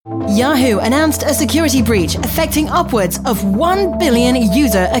Yahoo announced a security breach affecting upwards of 1 billion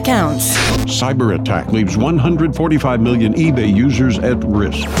user accounts. Cyber attack leaves 145 million eBay users at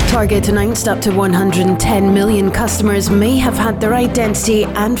risk. Target announced up to 110 million customers may have had their identity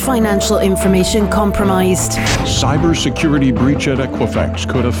and financial information compromised. Cybersecurity breach at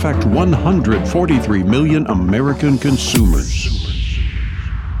Equifax could affect 143 million American consumers.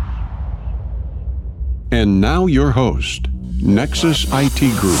 And now your host, Nexus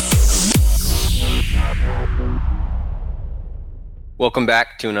IT Group. Welcome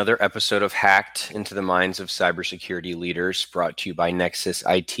back to another episode of Hacked into the Minds of Cybersecurity Leaders, brought to you by Nexus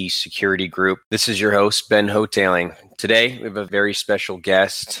IT Security Group. This is your host, Ben Hoteling. Today, we have a very special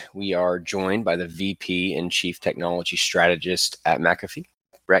guest. We are joined by the VP and Chief Technology Strategist at McAfee,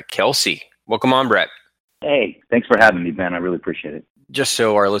 Brett Kelsey. Welcome on, Brett. Hey, thanks for having me, Ben. I really appreciate it. Just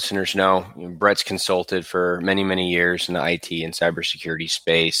so our listeners know, Brett's consulted for many, many years in the IT and cybersecurity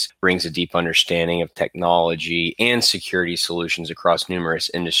space, brings a deep understanding of technology and security solutions across numerous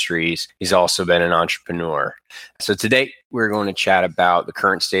industries. He's also been an entrepreneur. So today, we're going to chat about the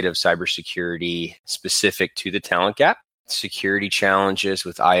current state of cybersecurity specific to the talent gap, security challenges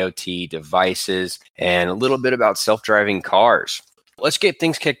with IoT devices, and a little bit about self-driving cars. Let's get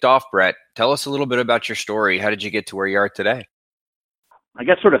things kicked off, Brett. Tell us a little bit about your story. How did you get to where you are today? I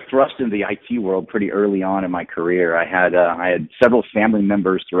got sort of thrust into the IT world pretty early on in my career. I had several family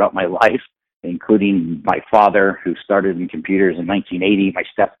members throughout my life, including my father, who started in computers in 1980, my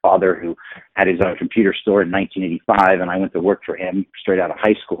stepfather, who had his own computer store in 1985, and I went to work for him straight out of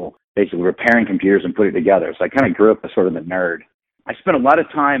high school, basically repairing computers and putting it together. So I kind of grew up as sort of a nerd. I spent a lot of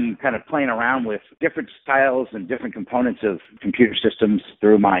time kind of playing around with different styles and different components of computer systems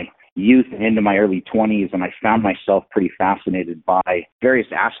through my youth and into my early 20s, and I found myself pretty fascinated by various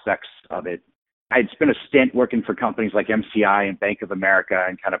aspects of it. I had spent a stint working for companies like MCI and Bank of America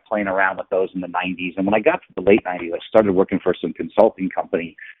and kind of playing around with those in the 90s. And when I got to the late 90s, I started working for some consulting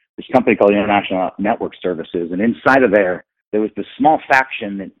company, this company called International Network Services. And inside of there was this small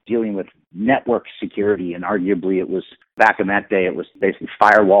faction that dealing with network security. And arguably it was, back in that day, it was basically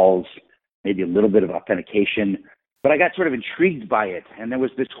firewalls, maybe a little bit of authentication. But I got sort of intrigued by it. And there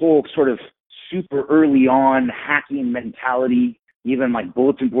was this whole sort of super early on hacking mentality, even like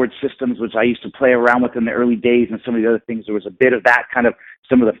bulletin board systems, which I used to play around with in the early days, and some of the other things. There was a bit of that kind of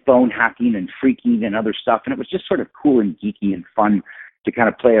some of the phone hacking and phreaking and other stuff. And it was just sort of cool and geeky and fun to kind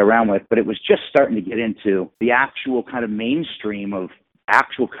of play around with. But it was just starting to get into the actual kind of mainstream of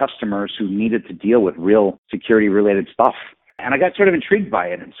actual customers who needed to deal with real security related stuff. And I got sort of intrigued by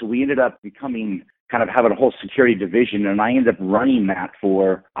it. And so we ended up becoming kind of having a whole security division, and I ended up running that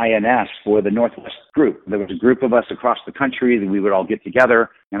for INS, for the Northwest group. There was a group of us across the country that we would all get together,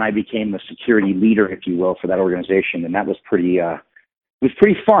 and I became the security leader, if you will, for that organization. And that was pretty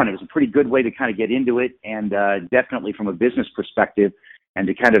fun. It was a pretty good way to kind of get into it, and definitely from a business perspective, and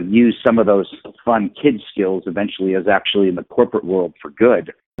to kind of use some of those fun kid skills eventually as actually in the corporate world for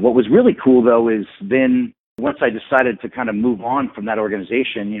good. What was really cool, though, is then once I decided to kind of move on from that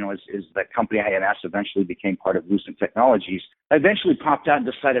organization, as that company INS eventually became part of Lucent Technologies, I eventually popped out and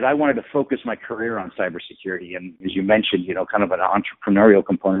decided I wanted to focus my career on cybersecurity. And as you mentioned, kind of an entrepreneurial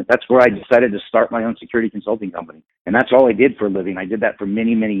component. That's where I decided to start my own security consulting company. And that's all I did for a living. I did that for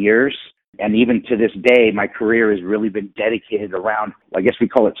many, many years. And even to this day, my career has really been dedicated around, I guess we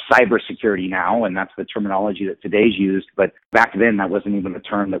call it cybersecurity now, and that's the terminology that today's used. But back then, that wasn't even a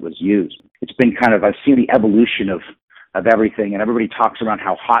term that was used. It's been kind of, I've seen the evolution of everything, and everybody talks around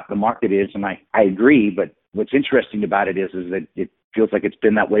how hot the market is, and I agree. But what's interesting about it is that it feels like it's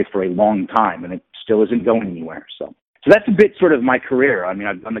been that way for a long time, and it still isn't going anywhere. So that's a bit sort of my career. I mean,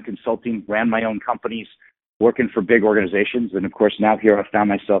 I've done the consulting, ran my own companies, working for big organizations, and of course now here I found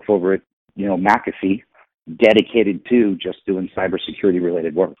myself over at McAfee, dedicated to just doing cybersecurity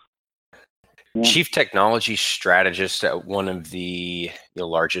related work. Yeah. Chief Technology Strategist at one of the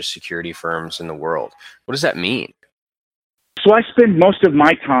largest security firms in the world. What does that mean? So I spend most of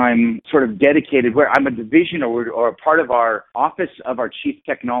my time sort of dedicated where I'm a division or a part of our office of our Chief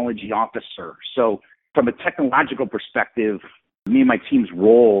Technology Officer. So from a technological perspective, me and my team's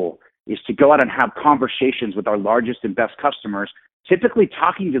role is to go out and have conversations with our largest and best customers, typically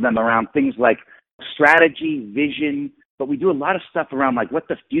talking to them around things like strategy, vision, but we do a lot of stuff around like what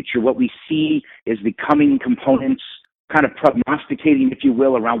the future, what we see is the coming components, kind of prognosticating, if you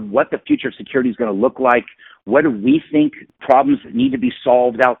will, around what the future of security is going to look like. What do we think problems that need to be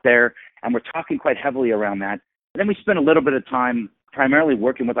solved out there? And we're talking quite heavily around that. And then we spend a little bit of time primarily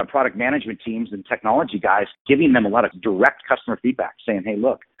working with our product management teams and technology guys, giving them a lot of direct customer feedback, saying, hey,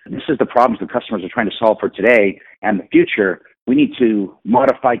 look, this is the problems the customers are trying to solve for today and the future. We need to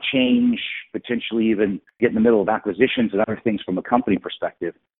modify, change, potentially even get in the middle of acquisitions and other things from a company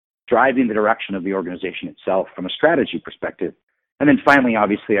perspective, driving the direction of the organization itself from a strategy perspective. And then finally,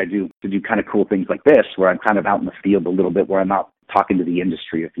 obviously, I do kind of cool things like this, where I'm kind of out in the field a little bit, where I'm out talking to the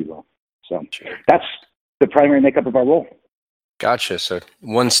industry, if you will. So that's the primary makeup of our role. Gotcha. So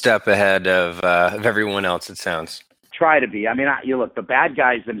one step ahead of everyone else, it sounds. Try to be. I mean, you look, the bad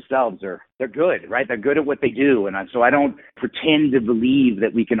guys themselves they're good, right? They're good at what they do. And so I don't pretend to believe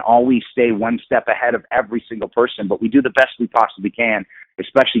that we can always stay one step ahead of every single person, but we do the best we possibly can,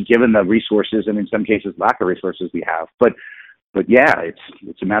 especially given the resources and in some cases lack of resources we have. But yeah,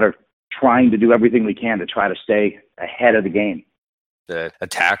 it's a matter of trying to do everything we can to try to stay ahead of the game. The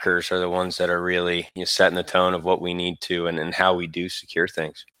attackers are the ones that are really setting the tone of what we need to and how we do secure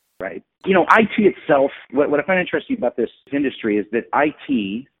things. Right. IT itself, what I find interesting about this industry is that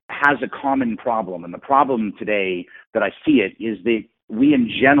IT has a common problem. And the problem today that I see it is that we in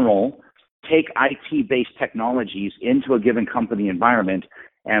general take IT-based technologies into a given company environment,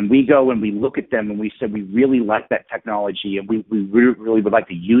 and we go and we look at them and we say we really like that technology and we really would like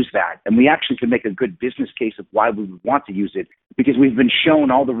to use that. And we actually can make a good business case of why we would want to use it because we've been shown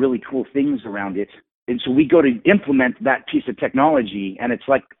all the really cool things around it. And so we go to implement that piece of technology, and it's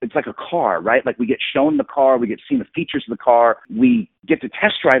like a car, right? Like we get shown the car, we get seen the features of the car, we get to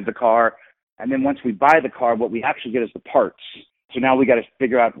test drive the car, and then once we buy the car, what we actually get is the parts. So now we got to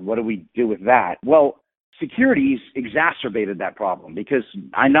figure out what do we do with that. Well, security's exacerbated that problem because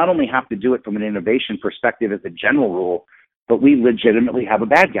I not only have to do it from an innovation perspective as a general rule, but we legitimately have a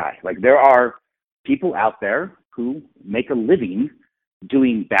bad guy. Like there are people out there who make a living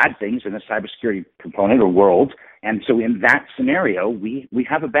doing bad things in the cybersecurity component or world. And so in that scenario, we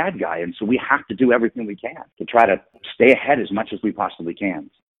have a bad guy. And so we have to do everything we can to try to stay ahead as much as we possibly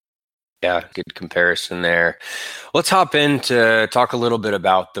can. Yeah, good comparison there. Let's hop in to talk a little bit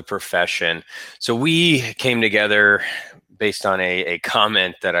about the profession. So we came together based on a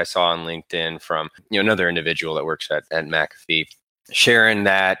comment that I saw on LinkedIn from another individual that works at McAfee, sharing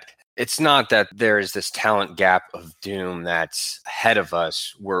that it's not that there is this talent gap of doom that's ahead of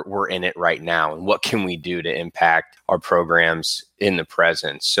us. We're in it right now. And what can we do to impact our programs in the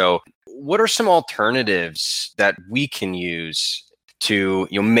present? So what are some alternatives that we can use to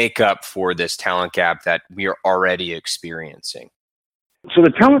make up for this talent gap that we are already experiencing? So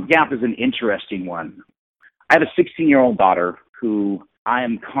the talent gap is an interesting one. I have a 16-year-old daughter who I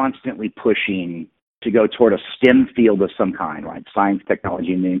am constantly pushing to go toward a STEM field of some kind, right? Science,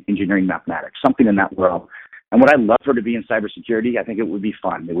 technology, and engineering, mathematics, something in that world. And would I love her to be in cybersecurity? I think it would be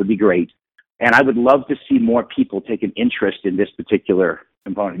fun. It would be great. And I would love to see more people take an interest in this particular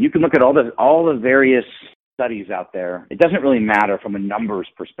component. You can look at all the various studies out there. It doesn't really matter from a numbers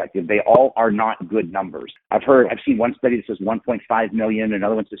perspective. They all are not good numbers. I've seen one study that says 1.5 million,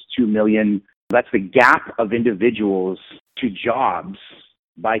 another one says 2 million. That's the gap of individuals to jobs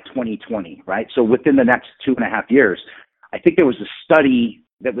by 2020, right? So within the next 2.5 years, I think there was a study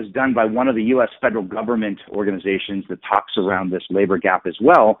that was done by one of the U.S. federal government organizations that talks around this labor gap as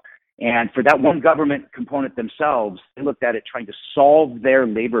well. And for that one government component themselves, they looked at it trying to solve their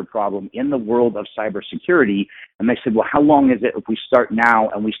labor problem in the world of cybersecurity. And they said, well, how long is it if we start now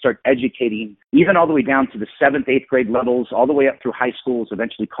and we start educating, even all the way down to the 7th, 8th grade levels, all the way up through high schools,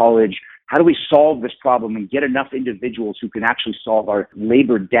 eventually college? How do we solve this problem and get enough individuals who can actually solve our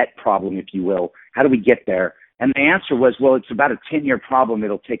labor debt problem, if you will? How do we get there? And the answer was, well, it's about a 10-year problem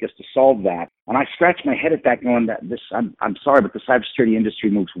it'll take us to solve that. And I scratched my head at that going, I'm sorry, but the cybersecurity industry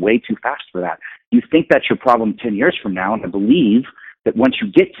moves way too fast for that. You think that's your problem 10 years from now, and I believe that once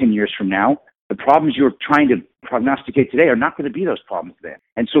you get 10 years from now, the problems you're trying to prognosticate today are not going to be those problems then.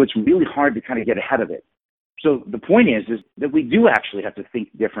 And so it's really hard to kind of get ahead of it. So the point is that we do actually have to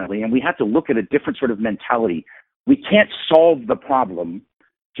think differently, and we have to look at a different sort of mentality. We can't solve the problem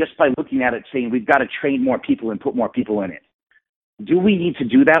just by looking at it saying we've got to train more people and put more people in it. Do we need to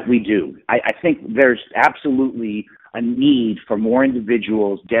do that? We do. I think there's absolutely a need for more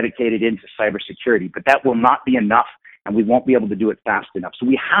individuals dedicated into cybersecurity, but that will not be enough, and we won't be able to do it fast enough. So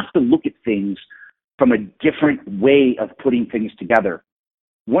we have to look at things from a different way of putting things together.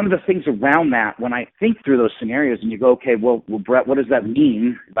 One of the things around that, when I think through those scenarios and you go, okay, well, Brett, what does that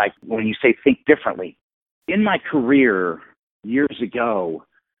mean? Like when you say think differently. In my career years ago,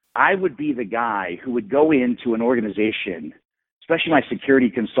 I would be the guy who would go into an organization, especially my security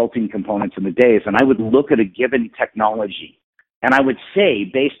consulting components in the days, and I would look at a given technology. And I would say,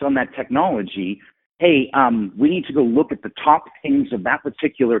 based on that technology, hey, we need to go look at the top things of that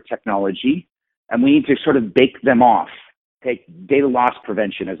particular technology, and we need to sort of bake them off. Take data loss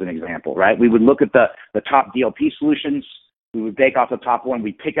prevention as an example, right? We would look at the top DLP solutions, We would bake off the top one.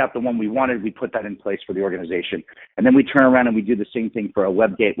 We pick out the one we wanted. We put that in place for the organization. And then we turn around and we do the same thing for a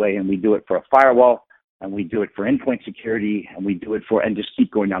web gateway, and we do it for a firewall, and we do it for endpoint security, and we do it for, and just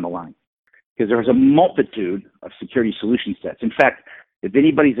keep going down the line. Because there's a multitude of security solution sets. In fact, if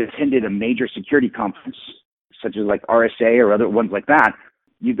anybody's attended a major security conference, such as like RSA or other ones like that,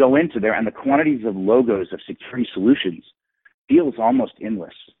 you go into there and the quantities of logos of security solutions feels almost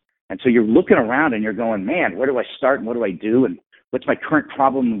endless. And so you're looking around and you're going, man, where do I start and what do I do? And what's my current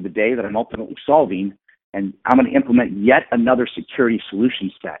problem of the day that I'm ultimately solving? And I'm going to implement yet another security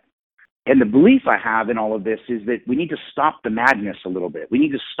solution set. And the belief I have in all of this is that we need to stop the madness a little bit. We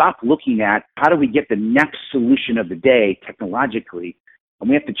need to stop looking at how do we get the next solution of the day technologically. And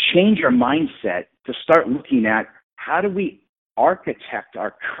we have to change our mindset to start looking at how do we architect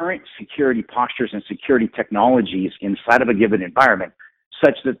our current security postures and security technologies inside of a given environment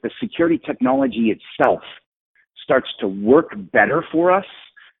such that the security technology itself starts to work better for us,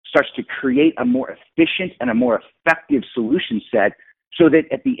 starts to create a more efficient and a more effective solution set so that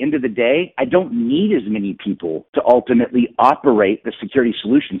at the end of the day, I don't need as many people to ultimately operate the security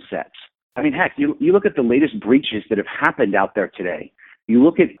solution sets. I mean, heck, you look at the latest breaches that have happened out there today. You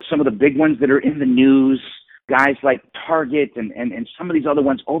look at some of the big ones that are in the news, guys like Target and some of these other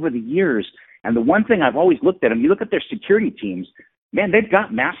ones over the years. And the one thing I've always looked at them, you look at their security teams, man, they've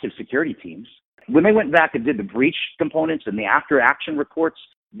got massive security teams. When they went back and did the breach components and the after action reports,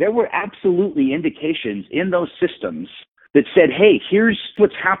 there were absolutely indications in those systems that said, hey, here's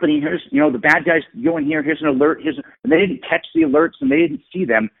what's happening. Here's, the bad guys going here. Here's an alert. And they didn't catch the alerts and they didn't see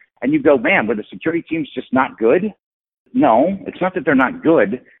them. And you go, man, were the security teams just not good? No, it's not that they're not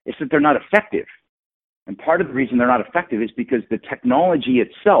good. It's that they're not effective. And part of the reason they're not effective is because the technology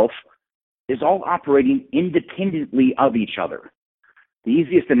itself is all operating independently of each other. The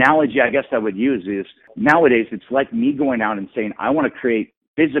easiest analogy I guess I would use is nowadays it's like me going out and saying, I want to create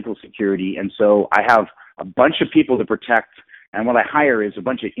physical security. And so I have a bunch of people to protect. And what I hire is a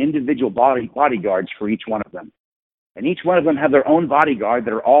bunch of individual bodyguards for each one of them. And each one of them have their own bodyguard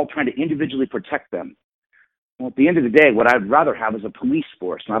that are all trying to individually protect them. Well, at the end of the day, what I'd rather have is a police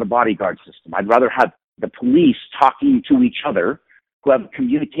force, not a bodyguard system. I'd rather have the police talking to each other, who have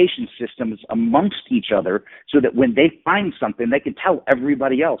communication systems amongst each other so that when they find something, they can tell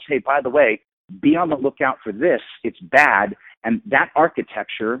everybody else, hey, by the way, be on the lookout for this. It's bad. And that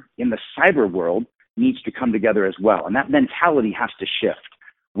architecture in the cyber world needs to come together as well. And that mentality has to shift.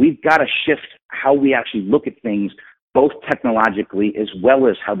 We've got to shift how we actually look at things, both technologically as well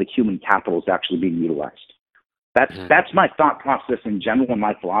as how the human capital is actually being utilized. That's my thought process in general and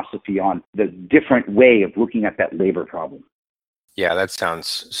my philosophy on the different way of looking at that labor problem. Yeah, that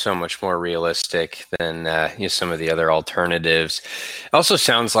sounds so much more realistic than some of the other alternatives. It also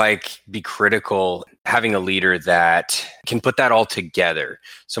sounds like be critical having a leader that can put that all together,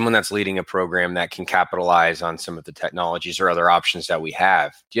 someone that's leading a program that can capitalize on some of the technologies or other options that we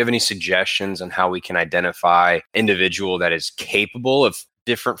have. Do you have any suggestions on how we can identify an individual that is capable of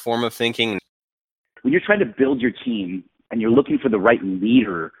different form of thinking? When you're trying to build your team and you're looking for the right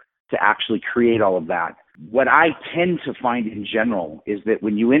leader to actually create all of that, what I tend to find in general is that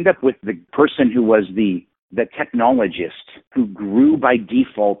when you end up with the person who was the technologist who grew by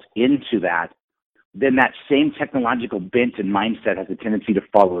default into that, then that same technological bent and mindset has a tendency to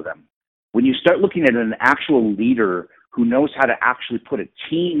follow them. When you start looking at an actual leader who knows how to actually put a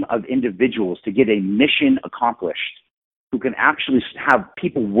team of individuals to get a mission accomplished, who can actually have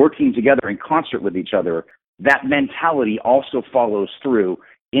people working together in concert with each other, that mentality also follows through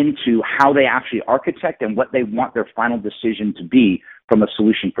into how they actually architect and what they want their final decision to be from a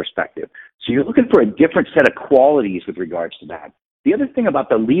solution perspective. So you're looking for a different set of qualities with regards to that. The other thing about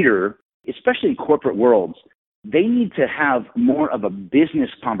the leader, especially in corporate worlds, they need to have more of a business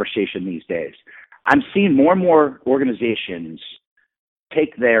conversation these days. I'm seeing more and more organizations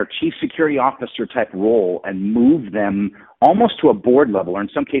take their chief security officer type role and move them almost to a board level, or in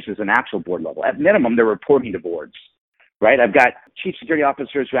some cases an actual board level. At minimum, they're reporting to boards, right? I've got chief security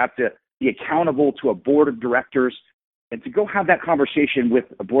officers who have to be accountable to a board of directors, and to go have that conversation with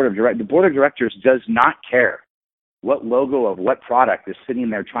a board of directors. The board of directors does not care what logo of what product is sitting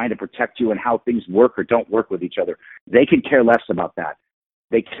there trying to protect you and how things work or don't work with each other. They could care less about that.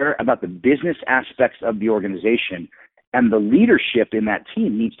 They care about the business aspects of the organization. And the leadership in that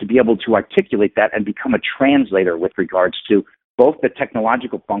team needs to be able to articulate that and become a translator with regards to both the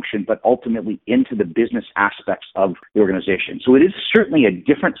technological function, but ultimately into the business aspects of the organization. So it is certainly a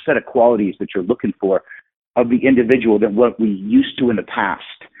different set of qualities that you're looking for of the individual than what we used to in the past.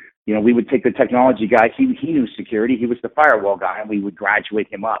 You know, we would take the technology guy, he knew security, he was the firewall guy, and we would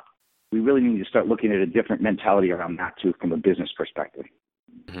graduate him up. we really need to start looking at a different mentality around that too from a business perspective.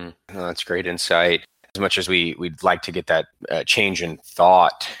 Mm-hmm. Oh, that's great insight. As much as we'd like to get that change in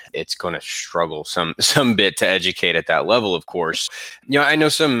thought, it's going to struggle some bit to educate at that level, of course. I know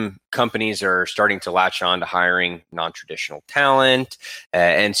some companies are starting to latch on to hiring non-traditional talent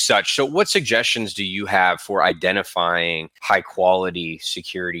and such. So what suggestions do you have for identifying high quality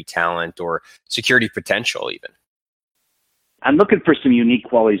security talent or security potential even? I'm looking for some unique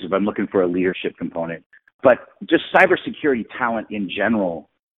qualities if I'm looking for a leadership component. But just cybersecurity talent in general,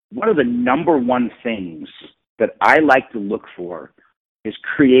 one of the number one things that I like to look for is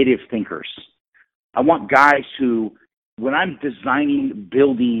creative thinkers. I want guys who, when I'm designing,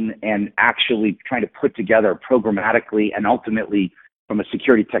 building, and actually trying to put together programmatically and ultimately from a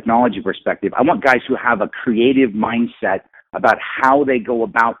security technology perspective, I want guys who have a creative mindset about how they go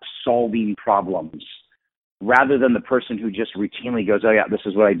about solving problems, rather than the person who just routinely goes, oh yeah, this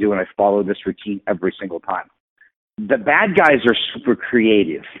is what I do and I follow this routine every single time. The bad guys are super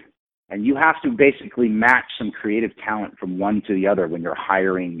creative, and you have to basically match some creative talent from one to the other when you're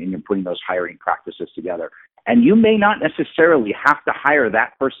hiring and you're putting those hiring practices together. And you may not necessarily have to hire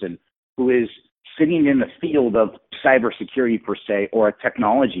that person who is sitting in the field of cybersecurity per se, or a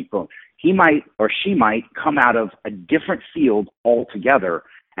technology firm. He might or she might come out of a different field altogether,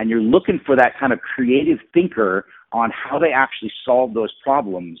 and you're looking for that kind of creative thinker on how they actually solve those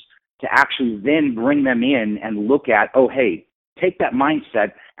problems to actually then bring them in and look at, oh, hey, take that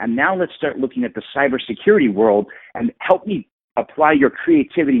mindset, and now let's start looking at the cybersecurity world and help me apply your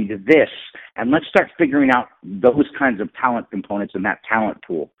creativity to this, and let's start figuring out those kinds of talent components in that talent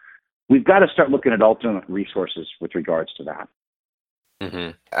pool. We've got to start looking at alternate resources with regards to that.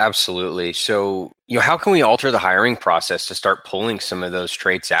 Mm-hmm. Absolutely. So, how can we alter the hiring process to start pulling some of those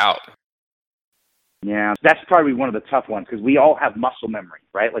traits out? Yeah, that's probably one of the tough ones, because we all have muscle memory,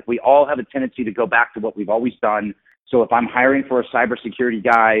 right? Like, we all have a tendency to go back to what we've always done. So if I'm hiring for a cybersecurity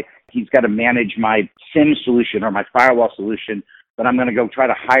guy, he's got to manage my SIM solution or my firewall solution, but I'm going to go try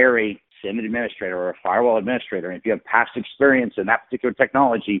to hire a SIM administrator or a firewall administrator. And if you have past experience in that particular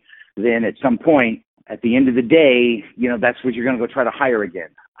technology, then at some point, at the end of the day, that's what you're going to go try to hire again.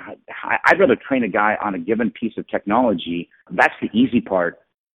 I'd rather train a guy on a given piece of technology. That's the easy part.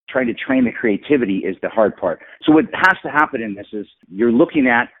 Trying to train the creativity is the hard part. So what has to happen in this is you're looking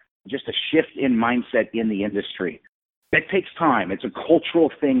at just a shift in mindset in the industry. It takes time. It's a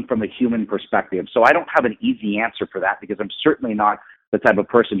cultural thing from a human perspective. So I don't have an easy answer for that, because I'm certainly not the type of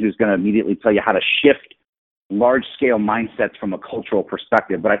person who's going to immediately tell you how to shift large-scale mindsets from a cultural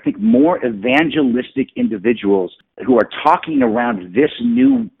perspective. But I think more evangelistic individuals who are talking around this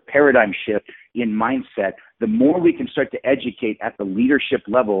new paradigm shift in mindset, the more we can start to educate at the leadership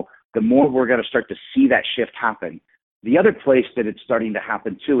level, the more we're going to start to see that shift happen. The other place that it's starting to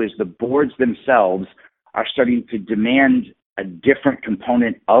happen too is the boards themselves are starting to demand a different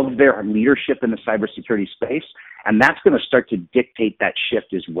component of their leadership in the cybersecurity space, and that's going to start to dictate that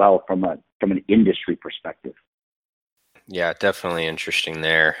shift as well from an industry perspective. Yeah, definitely interesting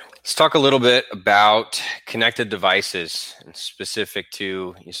there. Let's talk a little bit about connected devices and specific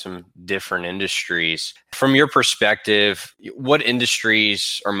to some different industries. From your perspective, what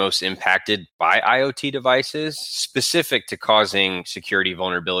industries are most impacted by IoT devices, specific to causing security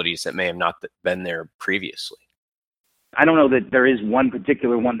vulnerabilities that may have not been there previously? I don't know that there is one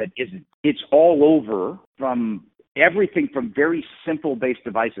particular one that isn't. It's all over, from everything from very simple based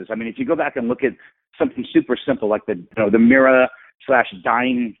devices. I mean, if you go back and look at something super simple like the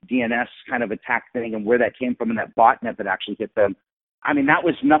Mira/Dyn DNS kind of attack thing and where that came from and that botnet that actually hit them. I mean, that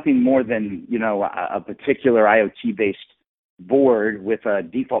was nothing more than, a particular IoT based board with a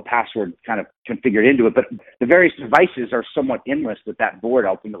default password kind of configured into it. But the various devices are somewhat endless that board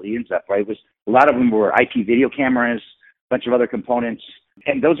ultimately ends up, right? A lot of them were IP video cameras, a bunch of other components,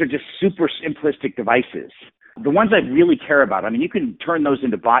 and those are just super simplistic devices. The ones I really care about, I mean, you can turn those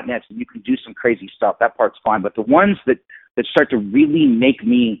into botnets and you can do some crazy stuff. That part's fine. But the ones that start to really make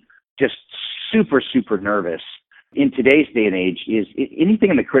me just super, super nervous in today's day and age is anything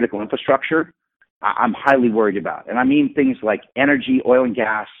in the critical infrastructure I'm highly worried about. And I mean things like energy, oil and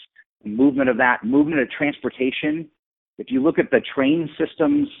gas, movement of transportation. If you look at the train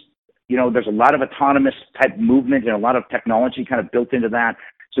systems, there's a lot of autonomous type movement and a lot of technology kind of built into that.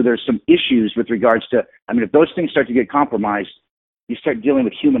 So there's some issues with regards to, if those things start to get compromised, you start dealing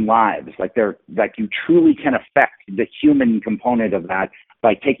with human lives. Like you truly can affect the human component of that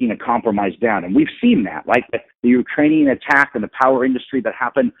by taking a compromise down. And we've seen that, like the Ukrainian attack and the power industry that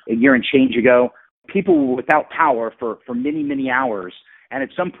happened a year and change ago. People were without power for many, many hours. And at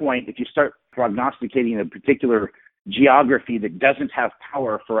some point, if you start prognosticating a particular geography that doesn't have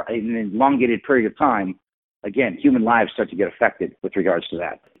power for an elongated period of time, again, human lives start to get affected with regards to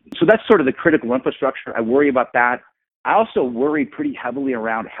that. So that's sort of the critical infrastructure. I worry about that. I also worry pretty heavily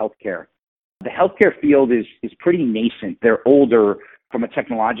around healthcare. The healthcare field is pretty nascent. They're older from a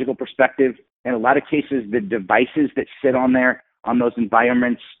technological perspective. In a lot of cases, the devices that sit on there, on those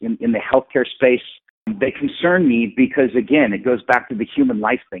environments in the healthcare space, they concern me because, again, it goes back to the human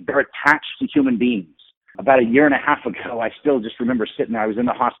life thing. They're attached to human beings. About a year and a half ago, I still just remember sitting there. I was in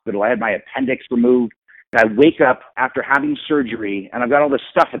the hospital. I had my appendix removed. I wake up after having surgery, and I've got all this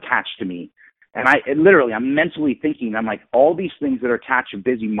stuff attached to me. And I'm mentally thinking, I'm like, all these things that are attached are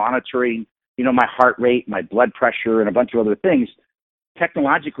busy monitoring, my heart rate, my blood pressure, and a bunch of other things.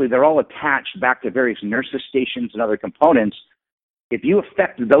 Technologically, they're all attached back to various nurses' stations and other components. If you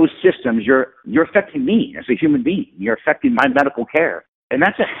affect those systems, you're affecting me as a human being. You're affecting my medical care. And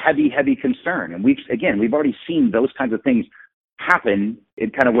that's a heavy, heavy concern. And we've already seen those kinds of things happen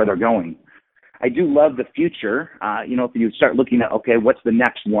in kind of where they're going. I do love the future. If you start looking at, okay, what's the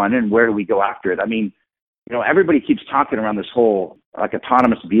next one and where do we go after it? I mean, everybody keeps talking around this whole like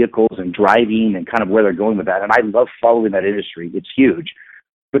autonomous vehicles and driving and kind of where they're going with that. And I love following that industry. It's huge.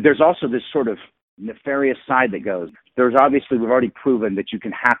 But there's also this sort of nefarious side that goes. We've already proven that you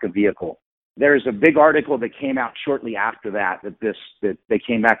can hack a vehicle. There's a big article that came out shortly after that they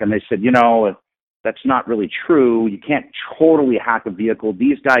came back and they said, that's not really true. You can't totally hack a vehicle.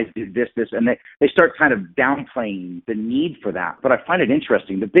 These guys did this, and they start kind of downplaying the need for that. But I find it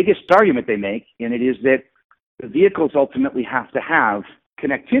interesting. The biggest argument they make in it is that the vehicles ultimately have to have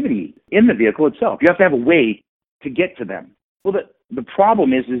connectivity in the vehicle itself. You have to have a way to get to them. Well, the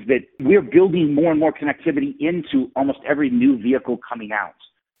problem is that we're building more and more connectivity into almost every new vehicle coming out.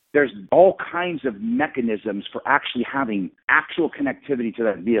 There's all kinds of mechanisms for actually having actual connectivity to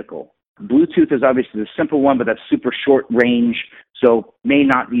that vehicle. Bluetooth is obviously the simple one, but that's super short range, so may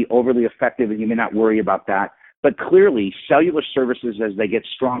not be overly effective, and you may not worry about that. But clearly, cellular services, as they get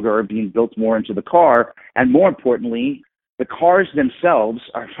stronger, are being built more into the car, and more importantly, the cars themselves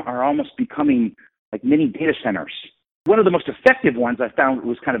are almost becoming like mini data centers. One of the most effective ones I found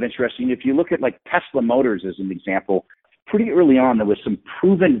was kind of interesting. If you look at like Tesla Motors as an example, pretty early on there was some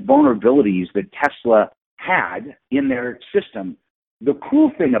proven vulnerabilities that Tesla had in their system. The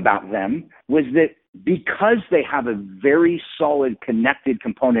cool thing about them was that because they have a very solid connected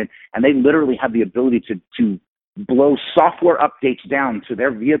component and they literally have the ability to blow software updates down to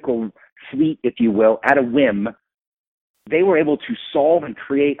their vehicle fleet, if you will, at a whim, they were able to solve and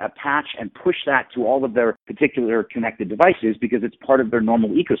create a patch and push that to all of their particular connected devices because it's part of their normal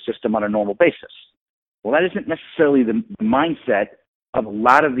ecosystem on a normal basis. Well, that isn't necessarily the mindset of a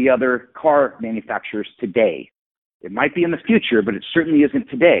lot of the other car manufacturers today. It might be in the future, but it certainly isn't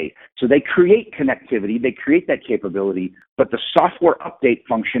today. So they create connectivity, they create that capability, but the software update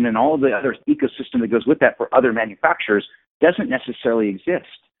function and all of the other ecosystem that goes with that for other manufacturers doesn't necessarily exist.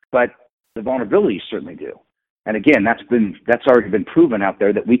 But the vulnerabilities certainly do. And again, that's already been proven out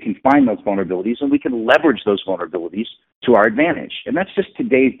there that we can find those vulnerabilities and we can leverage those vulnerabilities to our advantage. And that's just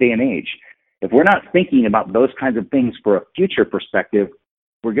today's day and age. If we're not thinking about those kinds of things for a future perspective,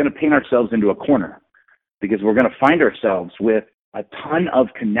 we're going to paint ourselves into a corner because we're going to find ourselves with a ton of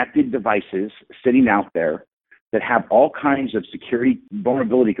connected devices sitting out there that have all kinds of security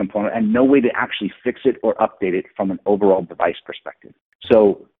vulnerability component and no way to actually fix it or update it from an overall device perspective.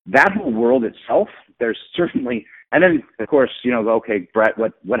 So that whole world itself, there's certainly, and then of course, okay, Brett,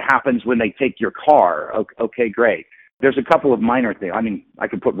 what happens when they take your car? Okay, great. There's a couple of minor things. I mean, I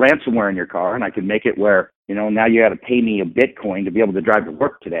could put ransomware in your car and I could make it where, now you got to pay me a Bitcoin to be able to drive to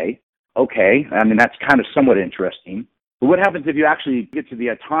work today. Okay. I mean, that's kind of somewhat interesting. But what happens if you actually get to the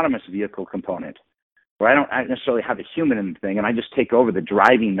autonomous vehicle component where I don't necessarily have a human in the thing and I just take over the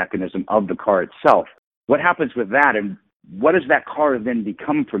driving mechanism of the car itself? What happens with that and what does that car then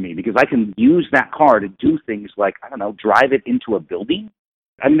become for me? Because I can use that car to do things like, drive it into a building.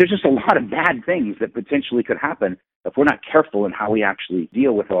 I mean, there's just a lot of bad things that potentially could happen if we're not careful in how we actually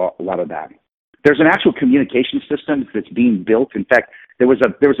deal with a lot of that. There's an actual communication system that's being built. In fact, there was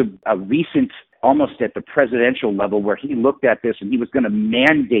a recent, almost at the presidential level, where he looked at this and he was going to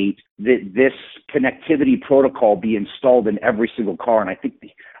mandate that this connectivity protocol be installed in every single car. And I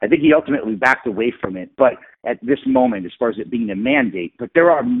think he ultimately backed away from it. But at this moment, as far as it being a mandate, but there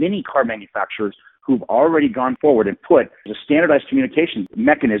are many car manufacturers who've already gone forward and put a standardized communication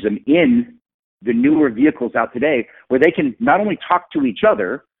mechanism in the newer vehicles out today where they can not only talk to each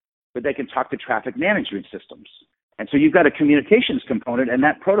other, but they can talk to traffic management systems. And so you've got a communications component, and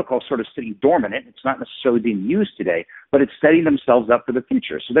that protocol is sort of sitting dormant. It's not necessarily being used today, but it's setting themselves up for the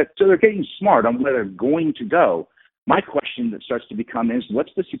future. So they're getting smart on where they're going to go. My question that starts to become is,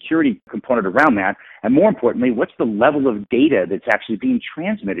 what's the security component around that? And more importantly, what's the level of data that's actually being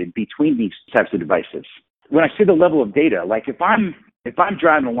transmitted between these types of devices? When I say the level of data, like if I'm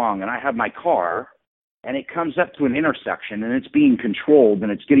driving along and I have my car and it comes up to an intersection and it's being controlled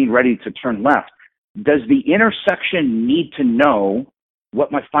and it's getting ready to turn left, does the intersection need to know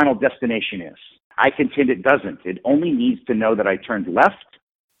what my final destination is? I contend it doesn't. It only needs to know that I turned left,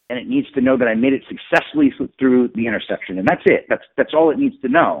 and it needs to know that I made it successfully through the intersection. And that's it. That's all it needs to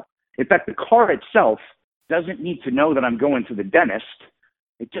know. In fact, the car itself doesn't need to know that I'm going to the dentist.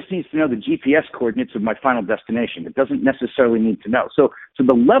 It just needs to know the GPS coordinates of my final destination. It doesn't necessarily need to know. So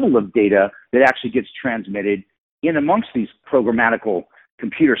the level of data that actually gets transmitted in amongst these programmatical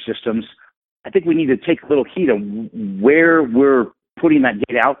computer systems, I think we need to take a little heed of where we're putting that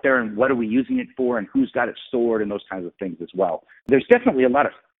data out there and what are we using it for and who's got it stored and those kinds of things as well. There's definitely a lot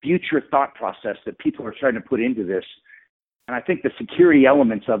of future thought process that people are trying to put into this. And I think the security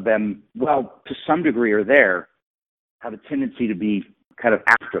elements of them, well, to some degree are there, have a tendency to be kind of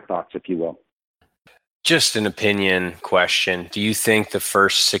afterthoughts, if you will. Just an opinion question. Do you think the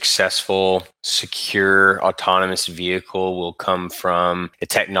first successful, secure, autonomous vehicle will come from a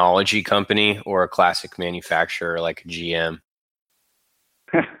technology company or a classic manufacturer like a GM?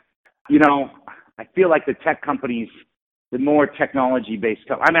 I feel like the tech companies, the more technology-based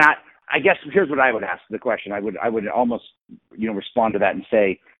I guess here's what I would ask the question. I would almost, respond to that and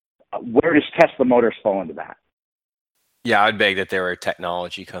say, where does Tesla Motors fall into that? Yeah, I'd beg that they were a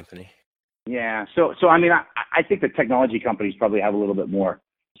technology company. Yeah. So I think the technology companies probably have a little bit more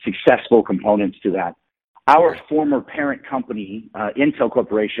successful components to that. Our former parent company, Intel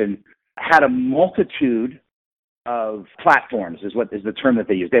Corporation, had a multitude of platforms is the term that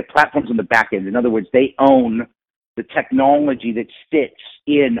they use. They have platforms on the back end. In other words, they own the technology that sits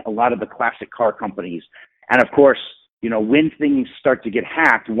in a lot of the classic car companies. And of course, when things start to get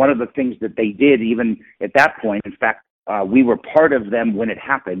hacked, one of the things that they did even at that point, in fact, we were part of them when it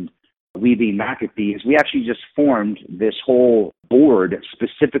happened, we being McAfee, is we actually just formed this whole board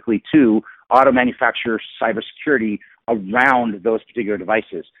specifically to auto manufacturer cybersecurity around those particular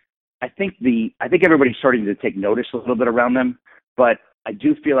devices. I think everybody's starting to take notice a little bit around them, but I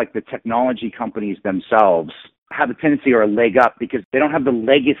do feel like the technology companies themselves have a tendency or a leg up because they don't have the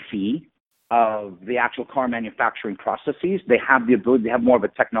legacy of the actual car manufacturing processes. They have the ability, they have more of a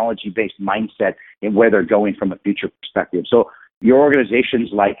technology-based mindset in where they're going from a future perspective. So your organizations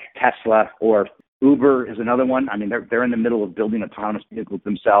like Tesla or Uber is another one. I mean, they're in the middle of building autonomous vehicles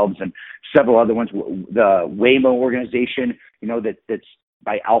themselves, and several other ones. The Waymo organization, that's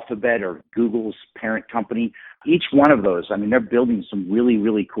by Alphabet or Google's parent company. Each one of those, I mean, they're building some really,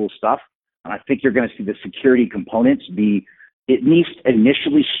 really cool stuff. And I think you're going to see the security components be at least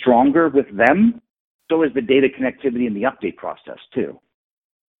initially stronger with them. So is the data connectivity and the update process too.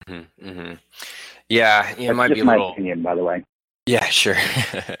 Mm-hmm, mm-hmm. Yeah, it might be a my little. Opinion, by the way. Yeah, sure.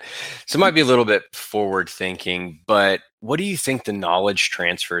 So it might be a little bit forward thinking, but what do you think the knowledge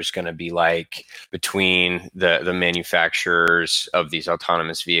transfer is going to be like between the manufacturers of these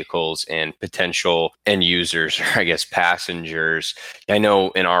autonomous vehicles and potential end users, or I guess passengers? I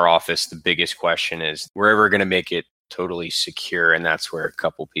know in our office, the biggest question is, we're ever going to make it totally secure, and that's where a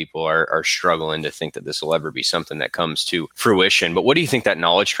couple people are struggling to think that this will ever be something that comes to fruition. But what do you think that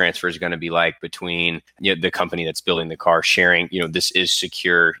knowledge transfer is going to be like between the company that's building the car sharing, this is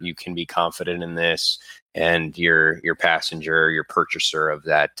secure, you can be confident in this, and your passenger, your purchaser of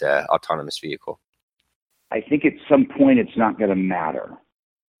that autonomous vehicle? I think at some point it's not going to matter.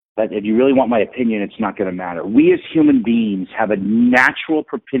 But if you really want my opinion, it's not going to matter. We as human beings have a natural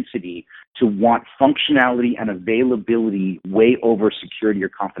propensity to want functionality and availability way over security or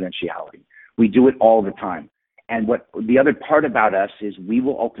confidentiality. We do it all the time. And what the other part about us is we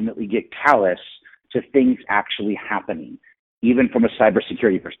will ultimately get callous to things actually happening, even from a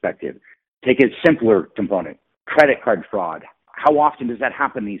cybersecurity perspective. Take a simpler component, credit card fraud. How often does that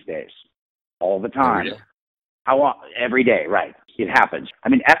happen these days? All the time. Every day, right. It happens. I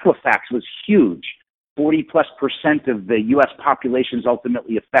mean, Equifax was huge. 40+% of the U.S. population is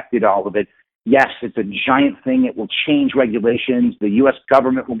ultimately affected all of it. Yes, it's a giant thing. It will change regulations. The U.S.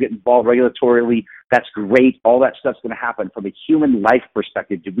 government will get involved regulatorily. That's great. All that stuff's going to happen. From a human life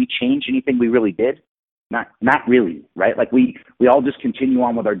perspective, did we change anything we really did? Not really, right? Like we all just continue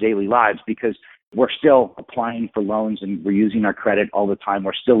on with our daily lives because we're still applying for loans and we're using our credit all the time.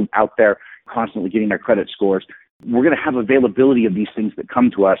 We're still out there constantly getting our credit scores. We're going to have availability of these things that come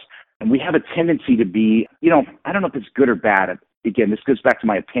to us. And we have a tendency to be, I don't know if it's good or bad. Again, this goes back to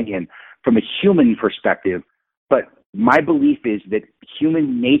my opinion from a human perspective. But my belief is that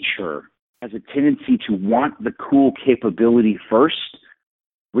human nature has a tendency to want the cool capability first,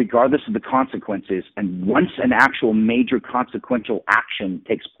 regardless of the consequences. And once an actual major consequential action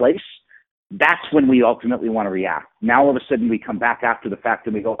takes place, that's when we ultimately want to react. Now, all of a sudden, we come back after the fact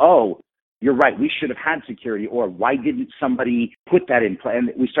and we go, oh, you're right, we should have had security, or why didn't somebody put that in place?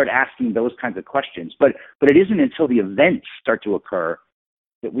 And we start asking those kinds of questions. But it isn't until the events start to occur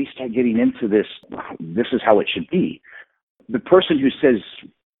that we start getting into this is how it should be. The person who says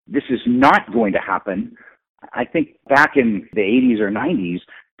this is not going to happen, I think back in the 80s or 90s,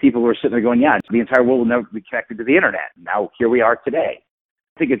 people were sitting there going, yeah, the entire world will never be connected to the internet. Now, here we are today.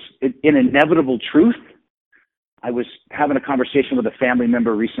 I think it's an inevitable truth. I was having a conversation with a family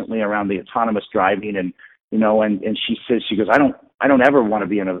member recently around the autonomous driving, and she goes, I don't ever want to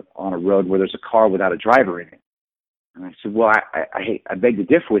be on a road where there's a car without a driver in it. And I said, well, I beg to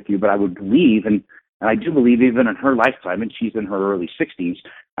differ with you, but I would believe, and I do believe even in her lifetime, and she's in her early 60s,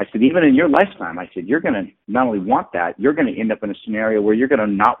 I said, even in your lifetime, I said, you're going to not only want that, you're going to end up in a scenario where you're going to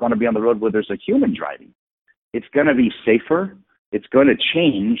not want to be on the road where there's a human driving. It's going to be safer. It's going to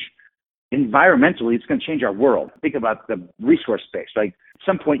change. Environmentally, it's going to change our world. Think about the resource space. Like, at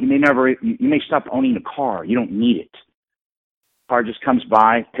some point, you may stop owning a car. You don't need it. Car just comes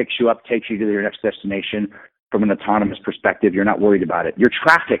by, picks you up, takes you to your next destination. From an autonomous perspective, you're not worried about it. Your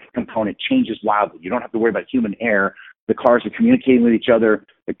traffic component changes wildly. You don't have to worry about human error. The cars are communicating with each other.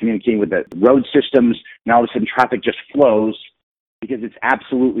 They're communicating with the road systems. Now, all of a sudden, traffic just flows because it's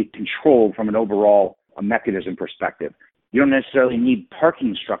absolutely controlled from an overall mechanism perspective. You don't necessarily need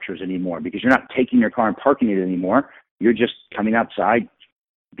parking structures anymore because you're not taking your car and parking it anymore. You're just coming outside,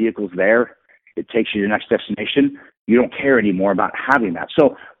 vehicles there. It takes you to your next destination. You don't care anymore about having that.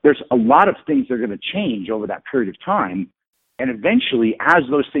 So there's a lot of things that are going to change over that period of time. And eventually, as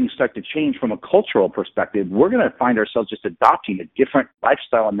those things start to change from a cultural perspective, we're going to find ourselves just adopting a different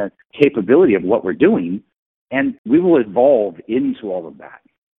lifestyle and the capability of what we're doing. And we will evolve into all of that.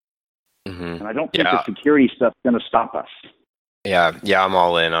 Mm-hmm. And I don't think the security stuff's going to stop us. Yeah, I'm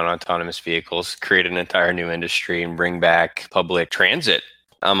all in on autonomous vehicles, create an entire new industry and bring back public transit.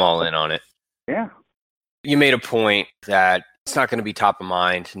 I'm all in on it. Yeah. You made a point that it's not going to be top of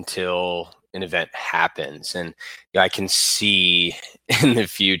mind until an event happens. And I can see in the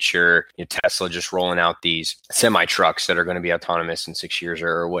future Tesla just rolling out these semi trucks that are going to be autonomous in 6 years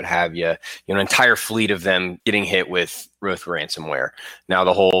or what have you, an entire fleet of them getting hit with ransomware. Now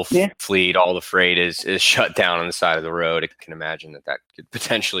the whole fleet, all the freight is shut down on the side of the road. I can imagine that could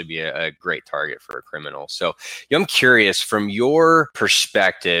potentially be a great target for a criminal. So I'm curious, from your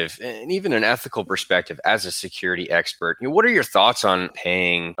perspective and even an ethical perspective as a security expert, what are your thoughts on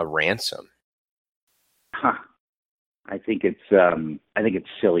paying a ransom? I think it's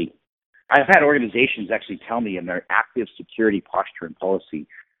silly. I've had organizations actually tell me in their active security posture and policy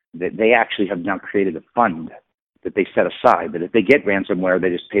that they actually have now created a fund that they set aside, that if they get ransomware, they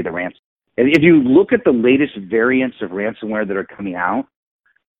just pay the ransom. And if you look at the latest variants of ransomware that are coming out,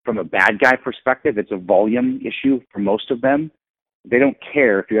 from a bad guy perspective, it's a volume issue for most of them. They don't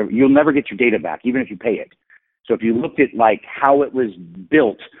care if you'll never get your data back, even if you pay it. So if you looked at like how it was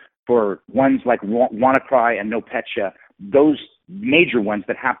built for ones like WannaCry and NotPetya, those major ones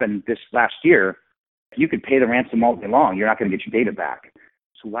that happened this last year, you could pay the ransom all day long. You're not going to get your data back.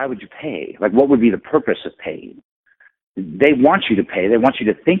 So why would you pay? Like, what would be the purpose of paying? They want you to pay. They want you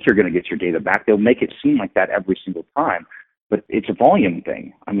to think you're going to get your data back. They'll make it seem like that every single time. But it's a volume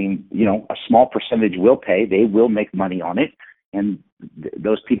thing. I mean, a small percentage will pay. They will make money on it. And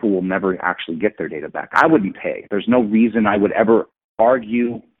those people will never actually get their data back. I wouldn't pay. There's no reason I would ever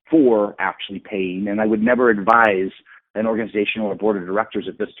argue for actually paying. And I would never advise an organization or a board of directors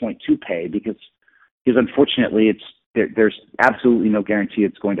at this point to pay because unfortunately there's absolutely no guarantee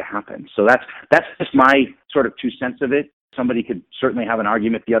it's going to happen. So that's just my sort of 2 cents of it. Somebody could certainly have an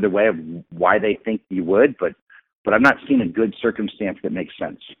argument the other way of why they think you would, but I'm not seeing a good circumstance that makes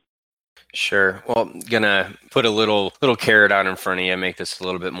sense. Sure. Well, I'm gonna put a little carrot out in front of you and make this a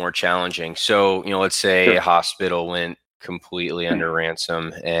little bit more challenging. So, let's say a hospital went completely under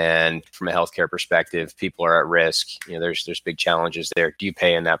ransom, and from a healthcare perspective, people are at risk. There's big challenges there. Do you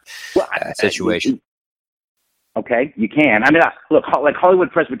pay in that situation? Okay, you can. I mean, look, like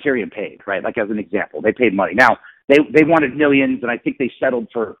Hollywood Presbyterian paid, right? Like as an example, they paid money. Now they wanted millions, and I think they settled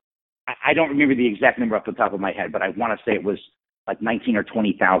for. I don't remember the exact number off the top of my head, but I want to say it was like 19 or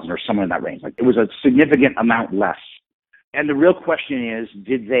 20,000 or somewhere in that range. Like it was a significant amount less. And the real question is,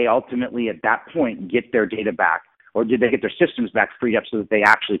 did they ultimately at that point get their data back? Or did they get their systems back freed up so that they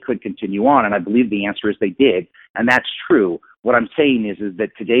actually could continue on? And I believe the answer is they did. And that's true. What I'm saying is that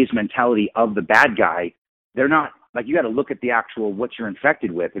today's mentality of the bad guy, they're not, like you got to look at the actual what you're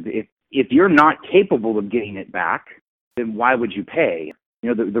infected with. If if you're not capable of getting it back, then why would you pay?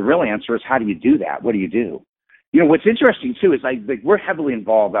 The real answer is, how do you do that? What do you do? What's interesting too is like we're heavily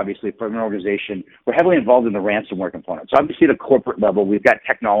involved, obviously, from an organization. We're heavily involved in the ransomware component. So obviously at a corporate level, we've got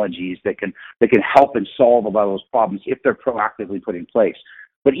technologies that can help and solve a lot of those problems if they're proactively put in place.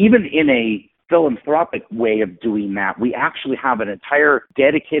 But even in a philanthropic way of doing that, we actually have an entire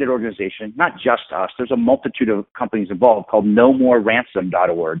dedicated organization, not just us. There's a multitude of companies involved called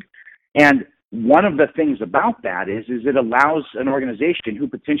nomoreransom.org. And one of the things about that is it allows an organization who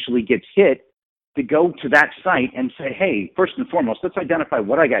potentially gets hit to go to that site and say, hey, first and foremost, let's identify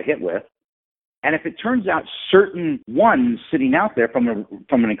what I got hit with. And if it turns out certain ones sitting out there from an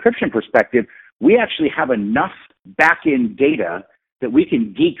encryption perspective, we actually have enough back-end data that we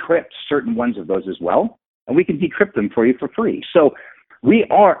can decrypt certain ones of those as well, and we can decrypt them for you for free. So we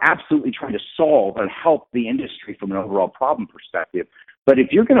are absolutely trying to solve and help the industry from an overall problem perspective. But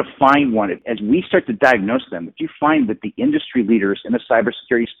if you're going to find one, as we start to diagnose them, if you find that the industry leaders in the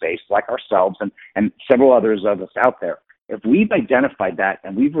cybersecurity space, like ourselves and several others of us out there, if we've identified that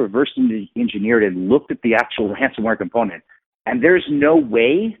and we've reverse engineered and looked at the actual ransomware component, and there's no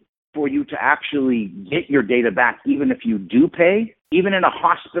way for you to actually get your data back, even if you do pay, even in a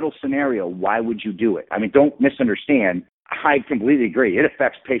hospital scenario, why would you do it? I mean, don't misunderstand. I completely agree. It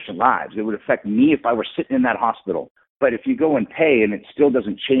affects patient lives. It would affect me if I were sitting in that hospital. But if you go and pay and it still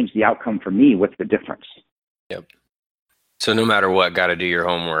doesn't change the outcome for me, what's the difference? Yep. So no matter what, got to do your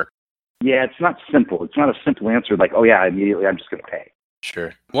homework. Yeah, it's not simple. It's not a simple answer like, oh yeah, immediately I'm just going to pay.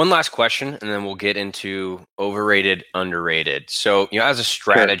 Sure. One last question, and then we'll get into overrated, underrated. So, as a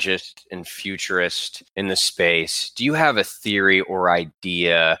strategist and futurist in the space, do you have a theory or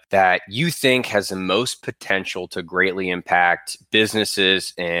idea that you think has the most potential to greatly impact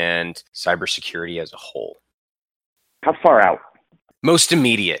businesses and cybersecurity as a whole? How far out? Most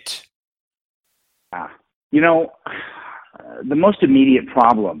immediate. The most immediate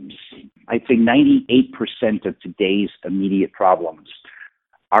problems, I'd say 98% of today's immediate problems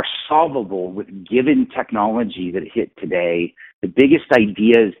are solvable with given technology that hit today. The biggest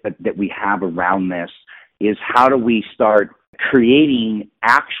ideas that we have around this is how do we start creating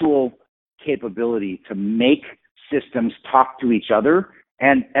actual capability to make systems talk to each other.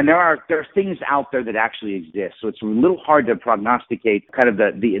 And there are things out there that actually exist. So it's a little hard to prognosticate kind of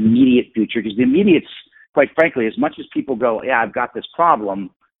the immediate future, because the immediate's, quite frankly, as much as people go, yeah, I've got this problem,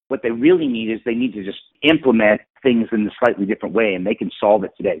 what they really need is they need to just implement things in a slightly different way, and they can solve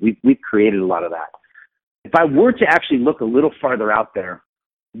it today. We've created a lot of that. If I were to actually look a little farther out there,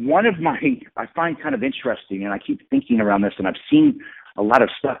 one of I find kind of interesting, and I keep thinking around this, and I've seen a lot of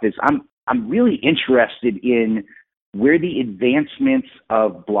stuff, is I'm really interested in where the advancements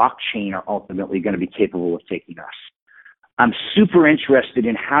of blockchain are ultimately going to be capable of taking us. I'm super interested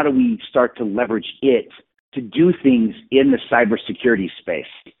in how do we start to leverage it to do things in the cybersecurity space.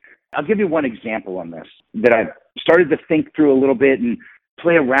 I'll give you one example on this that I've started to think through a little bit and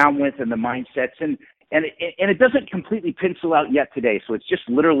play around with in the mindsets. And it doesn't completely pencil out yet today. So it's just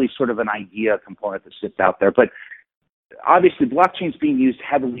literally sort of an idea component that sits out there. But obviously, blockchain's being used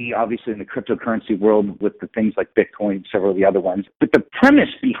heavily, obviously, in the cryptocurrency world with the things like Bitcoin, several of the other ones. But the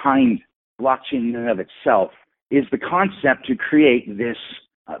premise behind blockchain in and of itself is the concept to create this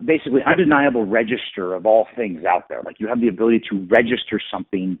basically undeniable register of all things out there. Like you have the ability to register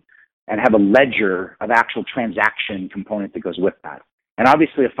something and have a ledger of actual transaction component that goes with that. And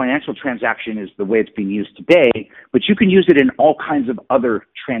obviously a financial transaction is the way it's being used today, but you can use it in all kinds of other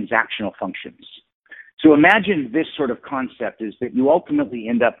transactional functions. So imagine this sort of concept is that you ultimately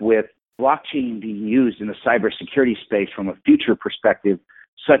end up with blockchain being used in the cybersecurity space from a future perspective,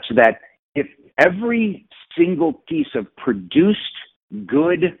 such that if every single piece of produced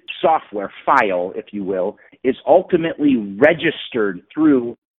good software file, if you will, is ultimately registered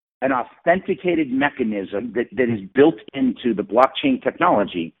through an authenticated mechanism that is built into the blockchain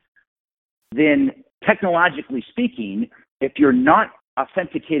technology, then technologically speaking, if you're not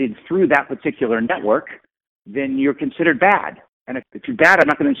authenticated through that particular network, then you're considered bad. And if you're bad, I'm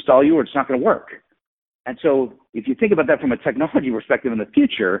not going to install you or it's not going to work. And so if you think about that from a technology perspective in the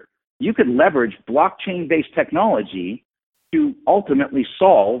future, you could leverage blockchain-based technology to ultimately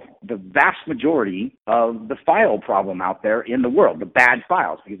solve the vast majority of the file problem out there in the world, the bad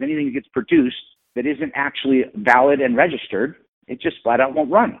files, because anything that gets produced that isn't actually valid and registered, it just flat out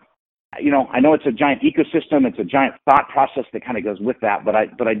won't run. I know it's a giant ecosystem, it's a giant thought process that kind of goes with that, but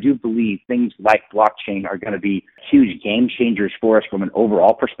I do believe things like blockchain are going to be huge game changers for us from an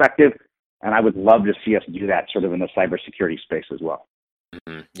overall perspective, and I would love to see us do that sort of in the cybersecurity space as well.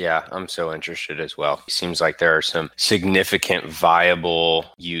 Yeah, I'm so interested as well. It seems like there are some significant viable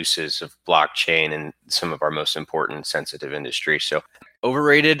uses of blockchain in some of our most important sensitive industries. So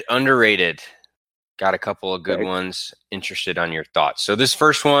overrated, underrated. Got a couple of good Okay. ones. Interested on your thoughts. So this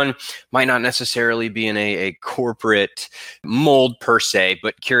first one might not necessarily be in a corporate mold per se,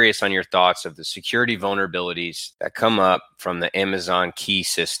 but curious on your thoughts of the security vulnerabilities that come up from the Amazon key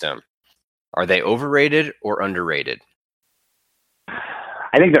system. Are they overrated or underrated?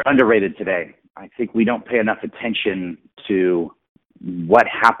 I think they're underrated today. I think we don't pay enough attention to what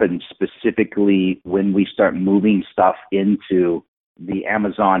happens specifically when we start moving stuff into the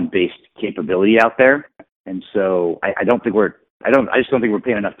Amazon-based capability out there. And so I don't think we're I just don't think we're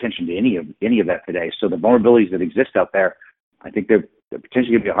paying enough attention to any of that today. So the vulnerabilities that exist out there, I think they're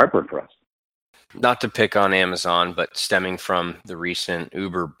potentially going to be a heartburn for us. Not to pick on Amazon, but stemming from the recent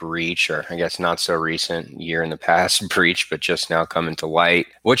Uber breach, or I guess not so recent, year in the past breach, but just now coming to light.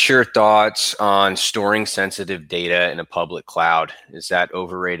 What's your thoughts on storing sensitive data in a public cloud? Is that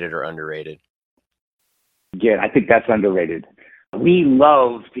overrated or underrated? Again, I think that's underrated. We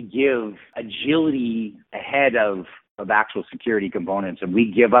love to give agility ahead of actual security components, and we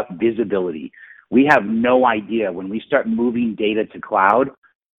give up visibility. We have no idea when we start moving data to cloud.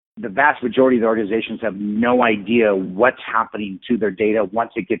 The vast majority of the organizations have no idea what's happening to their data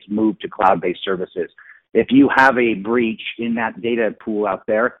once it gets moved to cloud-based services. If you have a breach in that data pool out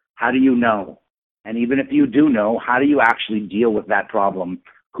there, how do you know? And even if you do know, how do you actually deal with that problem?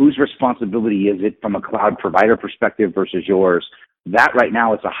 Whose responsibility is it from a cloud provider perspective versus yours? That right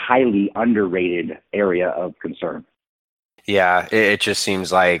now is a highly underrated area of concern. Yeah, it just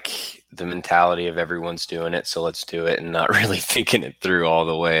seems like the mentality of everyone's doing it, so let's do it, and not really thinking it through all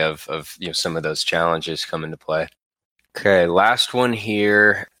the way of some of those challenges come into play. Okay, last one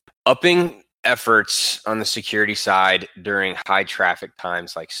here. Upping efforts on the security side during high traffic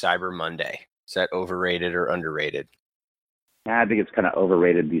times like Cyber Monday. Is that overrated or underrated? I think it's kind of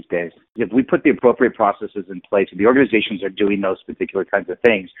overrated these days. If we put the appropriate processes in place, if the organizations are doing those particular kinds of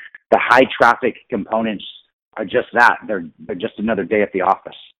things, the high traffic components are just that. They're just another day at the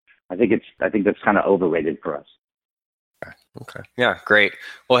office. I think that's kind of overrated for us. Okay. Yeah, great.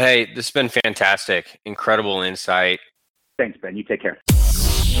 Well, hey, this has been fantastic. Incredible insight. Thanks, Ben. You take care.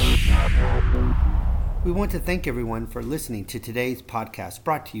 We want to thank everyone for listening to today's podcast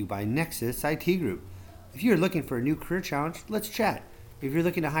brought to you by Nexus IT Group. If you're looking for a new career challenge, let's chat. If you're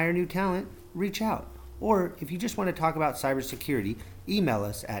looking to hire new talent, reach out. Or if you just want to talk about cybersecurity, email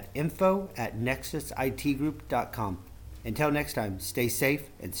us at info@nexusitgroup.com. Until next time, stay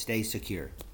safe and stay secure.